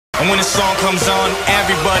when the song comes on,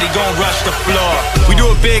 everybody gon' rush the floor. We do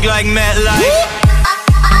it big like MetLife.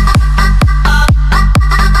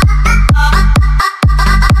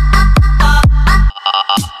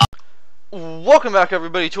 Welcome back,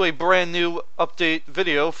 everybody, to a brand new update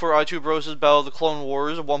video for iTube Rose's Battle of the Clone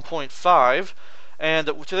Wars 1.5. And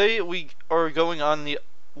today we are going on the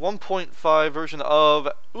 1.5 version of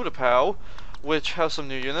Utapau, which has some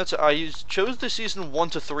new units. I chose the season 1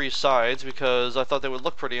 to 3 sides because I thought they would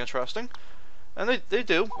look pretty interesting. And they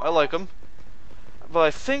do. I like them. But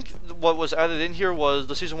I think what was added in here was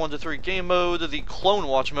the season 1 to 3 game mode, the Clone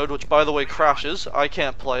Watch mode, which by the way crashes. I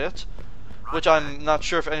can't play it. Which I'm not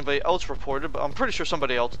sure if anybody else reported, but I'm pretty sure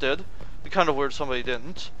somebody else did. It'd be kind of weird if somebody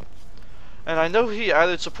didn't. And I know he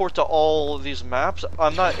added support to all of these maps.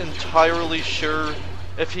 I'm not entirely sure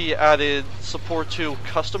if he added support to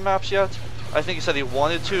custom maps yet. I think he said he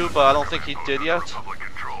wanted to, but I don't think he did yet.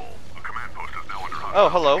 Oh,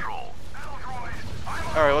 hello.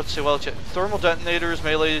 Alright, let's see. Well, thermal detonators,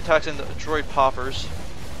 melee attacks, and droid poppers.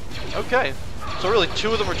 Okay. So really,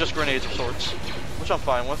 2 of them are just grenades of sorts, which I'm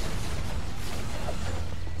fine with.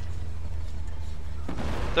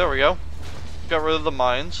 There we go. Got rid of the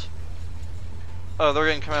mines. Oh, they're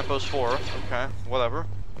getting command post 4. Okay, whatever.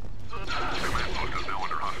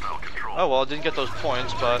 Oh well, I didn't get those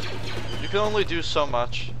points, but you can only do so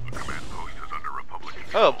much.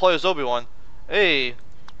 Oh, play as Obi-Wan. Hey.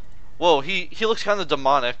 Whoa, he looks kind of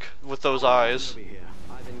demonic with those eyes.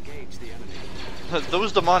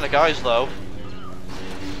 Those demonic eyes, though.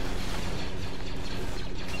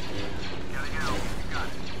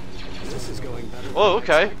 Oh,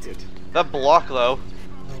 okay. That block, though.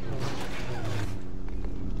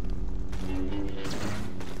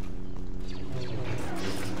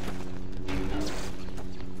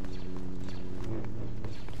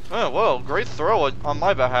 Oh, whoa, great throw on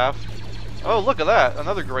my behalf. Oh, look at that,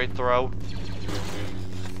 another great throw.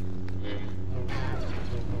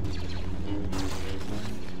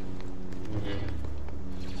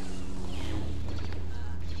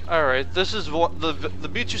 Alright, this is what the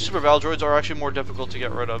B2 Super Battle Droids are actually more difficult to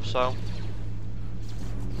get rid of, so.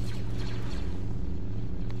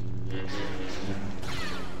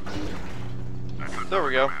 There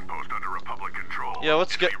we go. Yeah,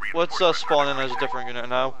 let's spawn in as a different unit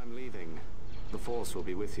now. I'm leaving. The Force will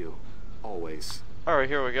be with you, always. Alright,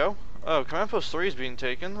 here we go. Oh, Command Post 3 is being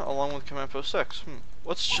taken, along with Command Post 6.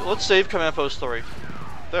 Let's save Command Post 3.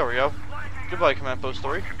 There we go. Goodbye, Command Post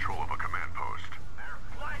 3.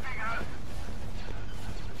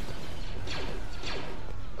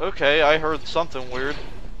 Okay, I heard something weird.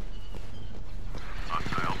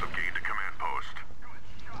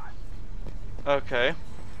 Okay.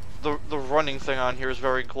 The running thing on here is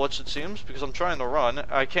very glitched, it seems, because I'm trying to run.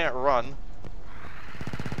 I can't run.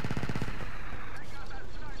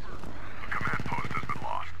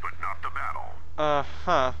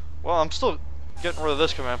 Huh. Well, I'm still getting rid of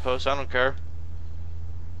this command post, I don't care.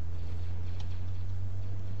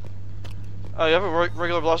 Oh, you have a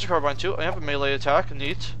regular blaster carbine too. I have a melee attack,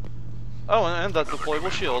 neat. Oh, and that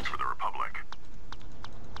deployable shield.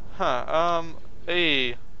 Huh,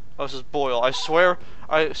 hey. Oh, this is Boyle. I swear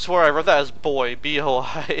I read that as boy.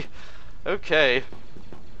 B-O-I. Okay.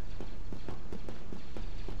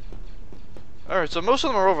 Alright, so most of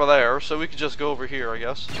them are over there, so we could just go over here, I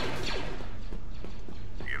guess. The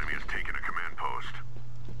enemy has taken a command post.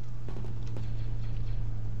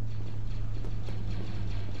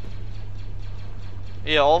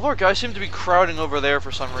 Yeah, all of our guys seem to be crowding over there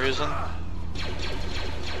for some reason.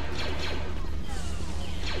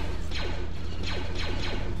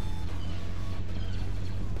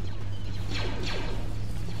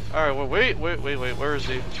 Alright, well, wait, where is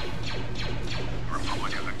he? The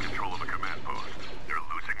Republic is in control of a command post. They're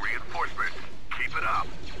losing reinforcements. Keep it up.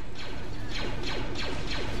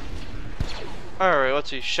 Alright, let's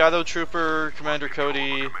see. Shadow Trooper, Commander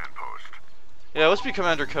Cody. Yeah, let's be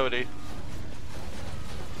Commander Cody.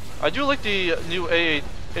 I do like the new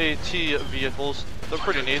AAT vehicles. They're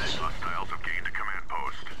pretty neat. Hostiles have gained a command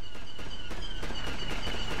post.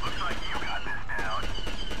 Looks like you got this down.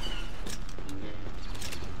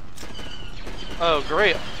 Oh,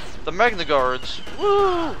 great. The Magna Guards.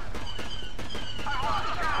 Woo!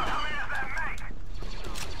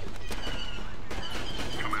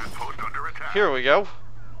 Command post under attack. Here we go.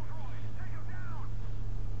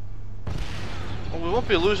 Well, we won't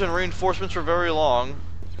be losing reinforcements for very long.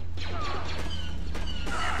 The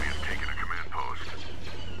enemy has taken a command post.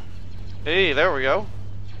 Hey, there we go.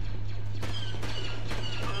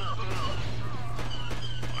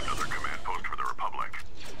 Another command post for the Republic.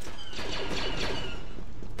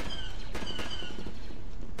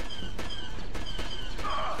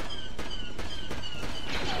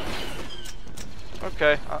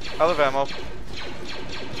 Okay, out of ammo.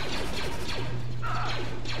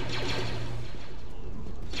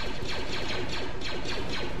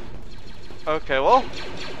 Okay, well,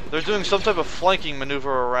 they're doing some type of flanking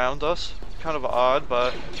maneuver around us. Kind of odd,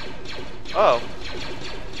 but... Oh.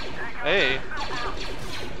 Hey.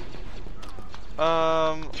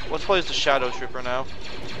 Let's play as the Shadow Trooper now.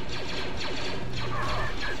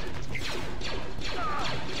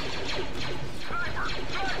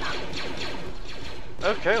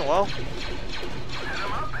 Okay, well.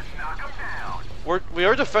 We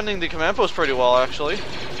are defending the command post pretty well, actually.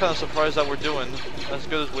 I'm kind of surprised that we're doing as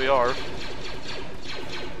good as we are.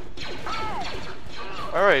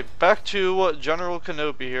 Alright, back to General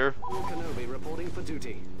Kenobi here. Kenobi reporting for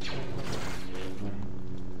duty.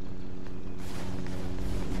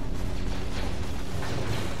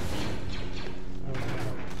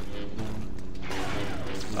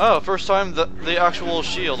 Oh, first time the actual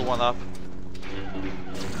shield went up.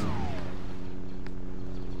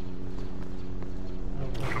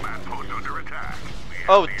 Command post under attack.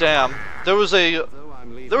 Oh damn. There was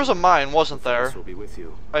a mine, wasn't there? Will be with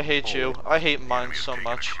you. I hate you. I hate mines so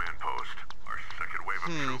much. Command post. Our second wave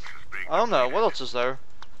of troops is being I don't know, what else is there?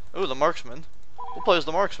 Ooh, the marksman. Who plays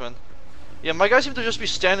the marksman? Yeah, my guys seem to just be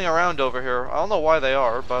standing around over here. I don't know why they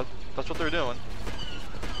are, but that's what they're doing.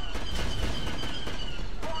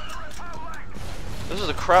 This is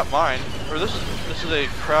a crap mine. Or this is a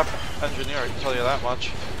crap engineer, I can tell you that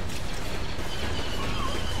much.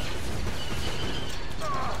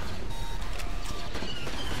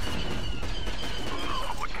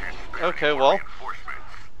 Okay, well.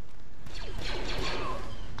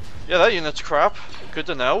 Yeah, that unit's crap. Good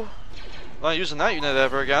to know. I'm not using that unit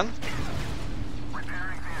ever again.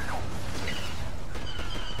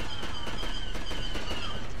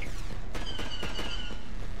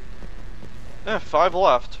 Yeah, 5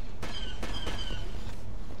 left.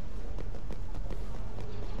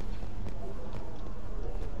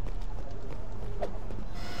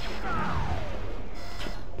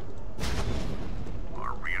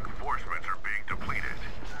 Our reinforcements are being depleted.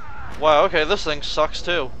 Wow, okay, this thing sucks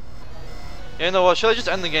too. Yeah, you know what, should I just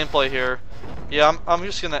end the gameplay here? Yeah, I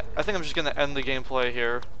think I'm just gonna end the gameplay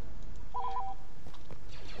here.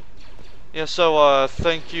 Yeah, so,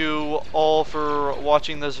 thank you all for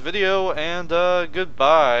watching this video, and,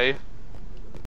 goodbye.